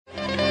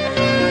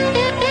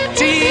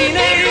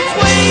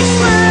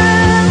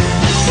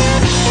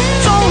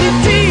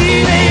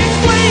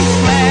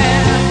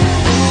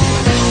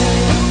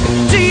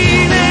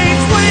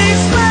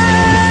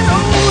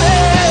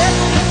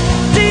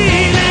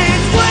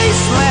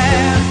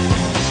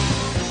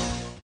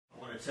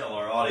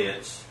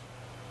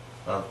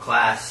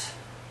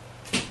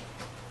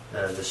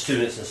the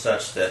students and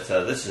such that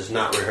this is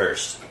not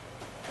rehearsed.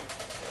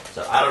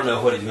 So I don't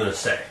know what he's going to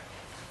say,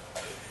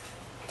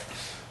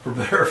 for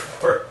better or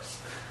for worse.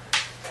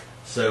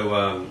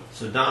 So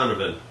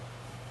Donovan,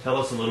 tell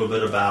us a little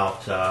bit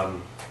about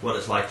what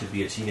it's like to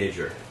be a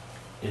teenager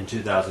in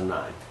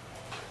 2009.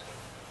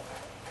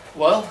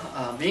 Well,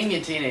 being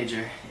a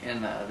teenager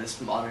in this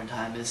modern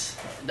time is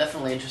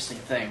definitely an interesting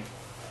thing.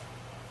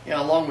 You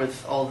know, along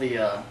with all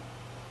the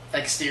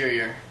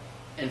exterior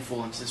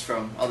influences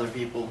from other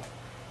people,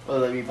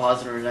 whether they be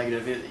positive or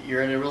negative,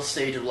 you're in a real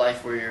stage of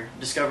life where you're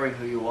discovering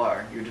who you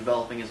are. You're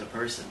developing as a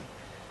person.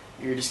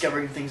 You're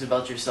discovering things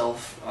about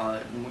yourself,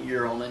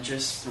 your own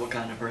interests, what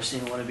kind of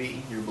person you want to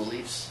be, your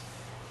beliefs,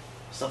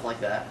 stuff like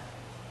that.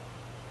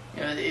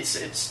 You know,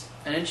 it's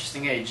an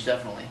interesting age,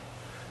 definitely.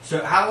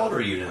 So how old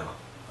are you now?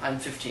 I'm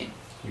 15.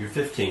 You're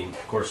 15.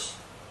 Of course,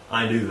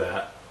 I knew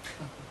that.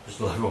 Just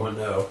to let everyone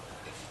know.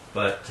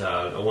 But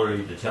I wanted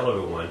you to tell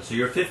everyone. So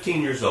you're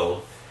 15 years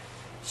old.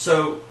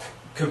 So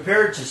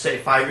compared to, say,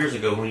 5 years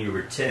ago when you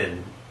were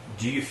 10,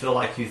 do you feel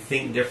like you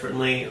think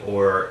differently,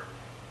 or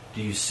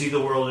do you see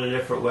the world in a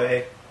different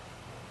way?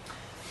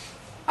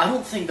 I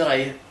don't think that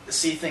I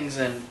see things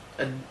in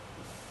a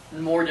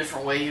more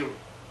different way,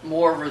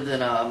 more than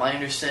my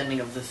understanding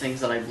of the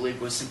things that I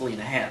believed was simply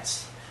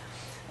enhanced.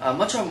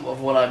 Much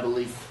of what I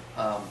believe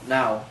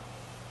now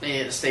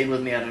it stayed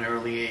with me at an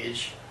early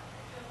age,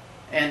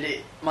 and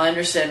my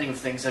understanding of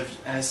things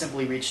has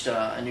simply reached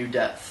a new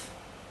depth,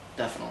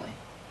 definitely,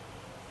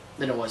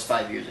 than it was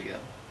 5 years ago.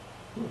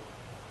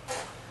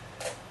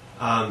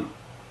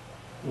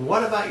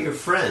 What about your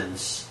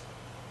friends?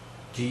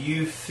 Do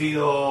you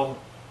feel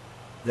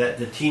that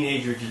the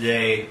teenager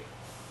today,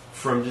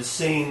 from just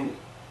seeing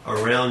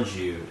around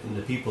you and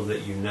the people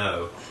that you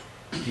know,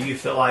 do you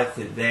feel like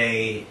that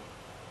they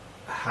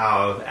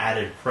have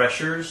added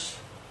pressures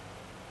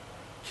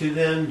to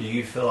them? Do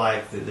you feel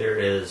like that there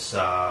is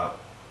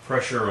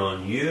pressure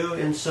on you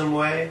in some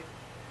way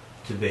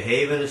to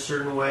behave in a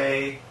certain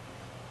way?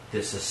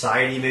 That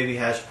society maybe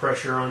has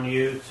pressure on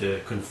you to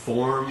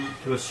conform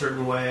to a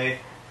certain way?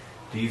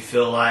 Do you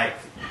feel like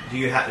do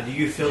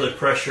you feel the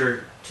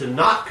pressure to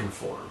not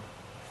conform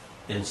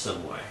in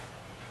some way?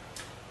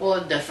 Well,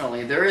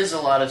 definitely. There is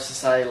a lot of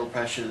societal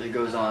pressure that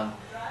goes on.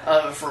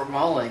 From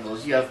all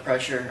angles, you have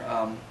pressure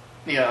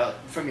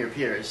from your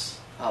peers,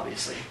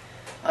 obviously.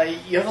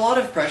 You have a lot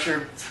of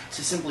pressure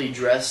to simply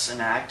dress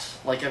and act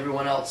like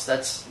everyone else.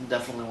 That's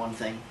definitely one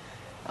thing.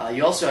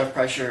 You also have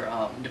pressure,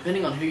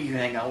 depending on who you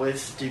hang out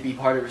with, to be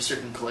part of a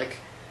certain clique.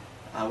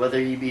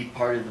 Whether you be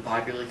part of the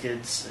popular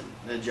kids,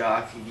 the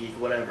jock, the geek,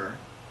 whatever.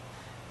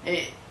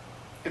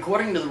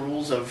 According to the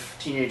rules of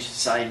teenage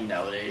society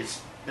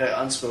nowadays,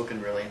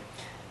 unspoken really,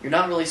 you're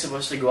not really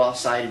supposed to go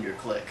outside of your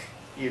clique.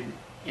 You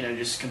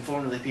just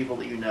conform to the people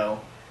that you know.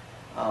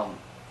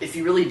 If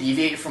you really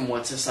deviate from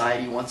what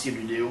society wants you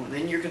to do,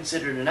 then you're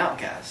considered an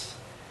outcast.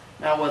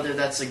 Now, whether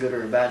that's a good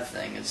or a bad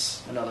thing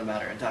is another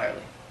matter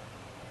entirely.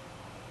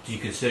 Do you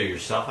consider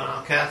yourself an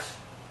outcast?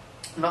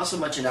 Not so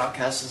much an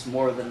outcast as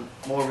more than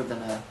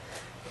a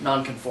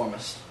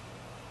nonconformist.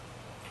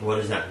 What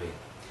does that mean?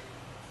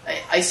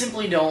 I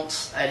simply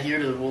don't adhere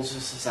to the rules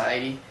of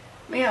society.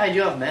 I mean, I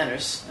do have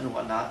manners and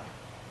whatnot,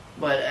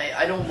 but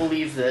I don't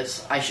believe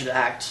that I should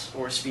act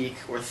or speak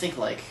or think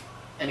like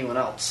anyone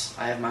else.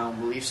 I have my own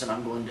beliefs, and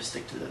I'm going to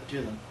stick to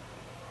them.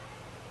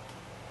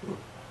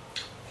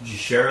 Could you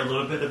share a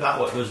little bit about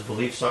what those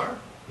beliefs are,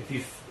 if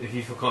you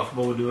feel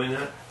comfortable with doing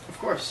that? Of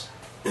course.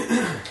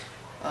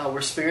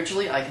 Where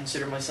spiritually, I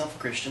consider myself a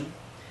Christian.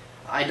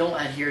 I don't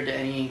adhere to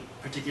any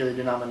particular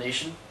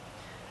denomination.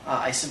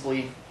 I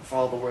simply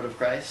follow the word of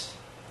Christ.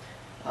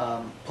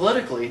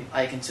 Politically,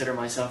 I consider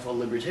myself a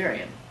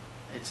libertarian.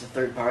 It's a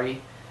third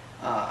party.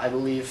 I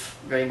believe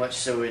very much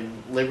so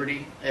in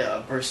liberty,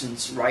 a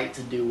person's right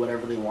to do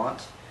whatever they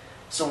want,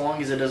 so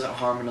long as it doesn't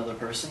harm another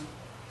person.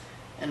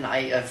 And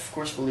I, of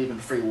course, believe in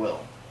free will.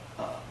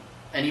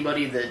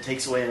 Anybody that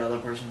takes away another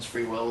person's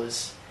free will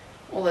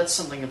that's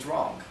something that's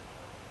wrong.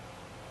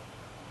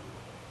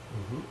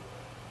 Mm-hmm.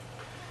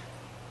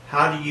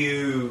 How do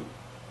you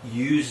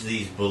use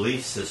these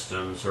belief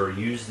systems or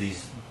use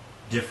these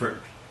different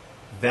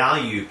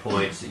value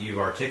points that you've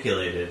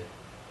articulated?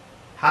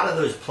 How do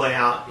those play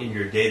out in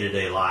your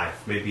day-to-day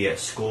life, maybe at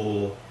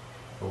school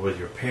or with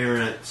your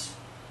parents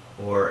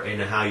or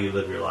in how you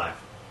live your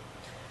life?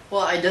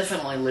 Well, I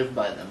definitely live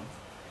by them.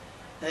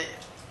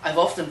 I've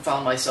often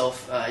found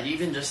myself,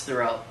 even just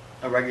throughout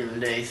a regular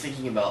day,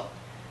 thinking about,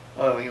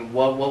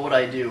 what would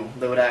I do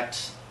that would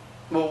act...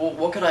 Well,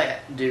 what could I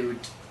do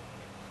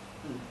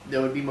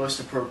that would be most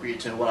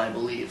appropriate to what I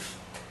believe?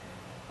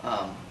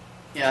 I've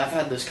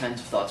had those kinds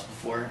of thoughts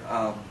before.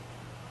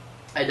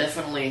 I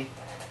definitely,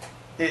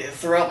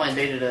 throughout my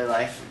day-to-day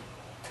life,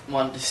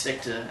 want to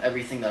stick to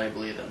everything that I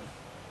believe in.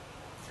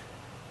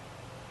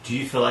 Do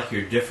you feel like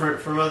you're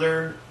different from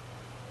other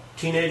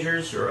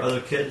teenagers or other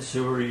kids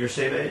who are your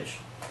same age?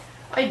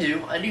 I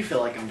do. I do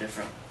feel like I'm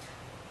different.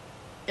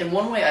 In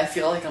one way, I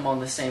feel like I'm on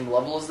the same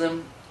level as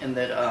them, in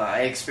that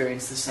I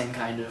experience the same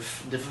kind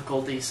of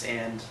difficulties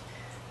and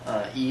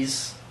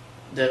ease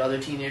that other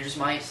teenagers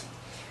might.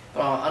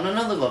 But on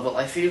another level,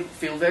 I feel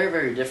very,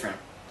 very different,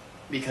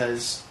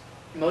 because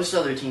most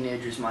other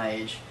teenagers my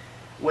age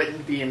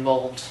wouldn't be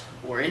involved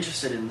or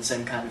interested in the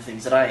same kind of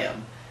things that I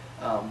am.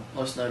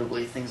 Most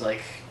notably, things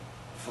like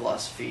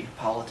philosophy,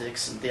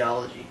 politics, and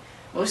theology.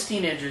 Most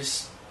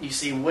teenagers, you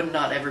see, would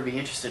not ever be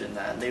interested in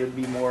that. They would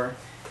be more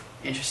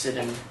interested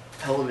in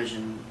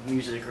television,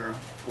 music, or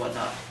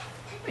whatnot.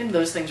 I mean,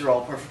 those things are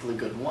all perfectly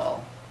good and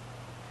well,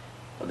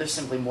 but there's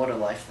simply more to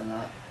life than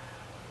that.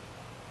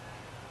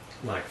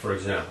 Like, for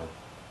example?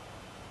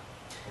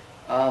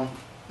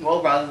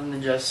 Well, rather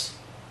than just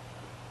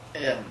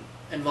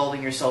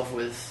involving yourself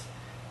with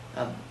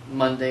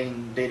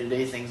mundane,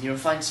 day-to-day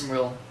things, find some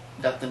real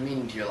depth and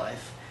meaning to your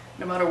life,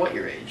 no matter what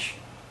your age.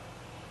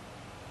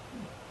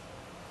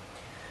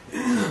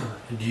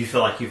 Do you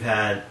feel like you've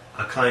had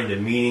a kind of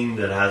meaning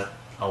that has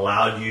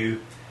allowed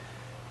you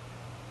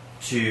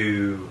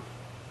to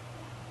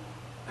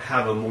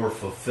have a more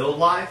fulfilled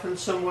life in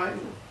some way?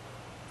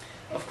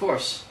 Of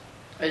course,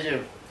 I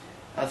do.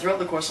 Throughout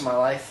the course of my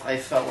life, I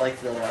felt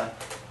like that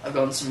I've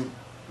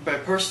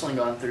personally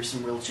gone through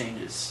some real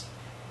changes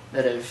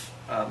that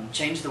have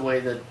changed the way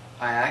that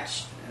I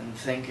act and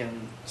think,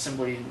 and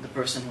simply the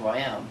person who I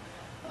am,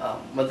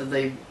 whether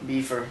they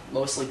be for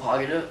mostly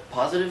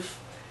positive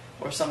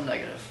or some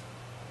negative.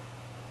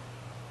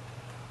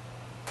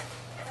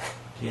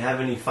 Do you have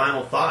any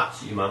final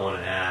thoughts you might want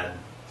to add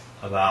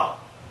about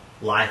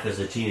life as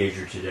a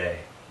teenager today?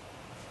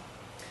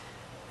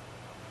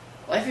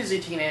 Life as a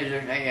teenager,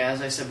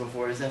 as I said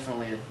before, is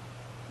definitely a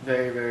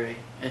very, very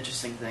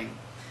interesting thing.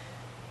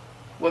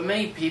 What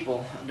many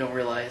people don't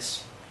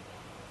realize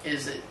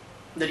is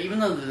that even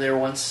though they're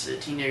once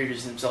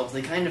teenagers themselves,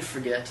 they kind of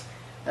forget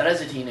that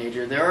as a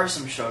teenager there are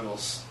some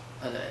struggles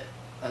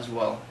as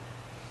well.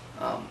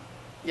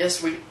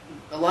 Yes,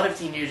 a lot of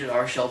teenagers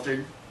are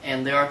sheltered,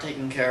 and they are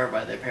taken care of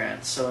by their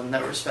parents, so in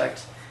that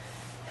respect,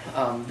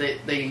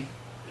 they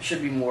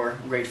should be more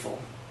grateful.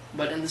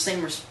 But in the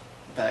same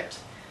respect,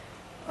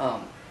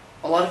 a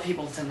lot of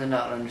people tend to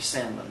not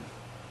understand them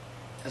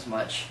as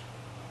much,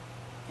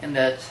 and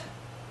that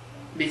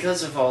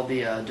because of all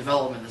the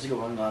development that's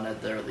going on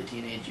at the early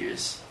teenage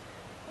years,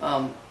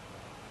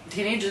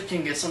 teenagers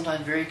can get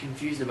sometimes very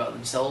confused about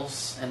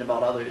themselves and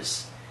about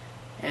others,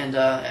 and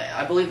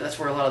I believe that's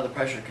where a lot of the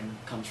pressure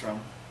comes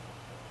from.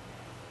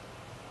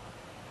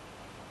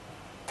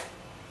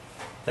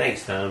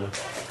 Thanks, Donovan.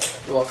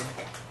 You're welcome.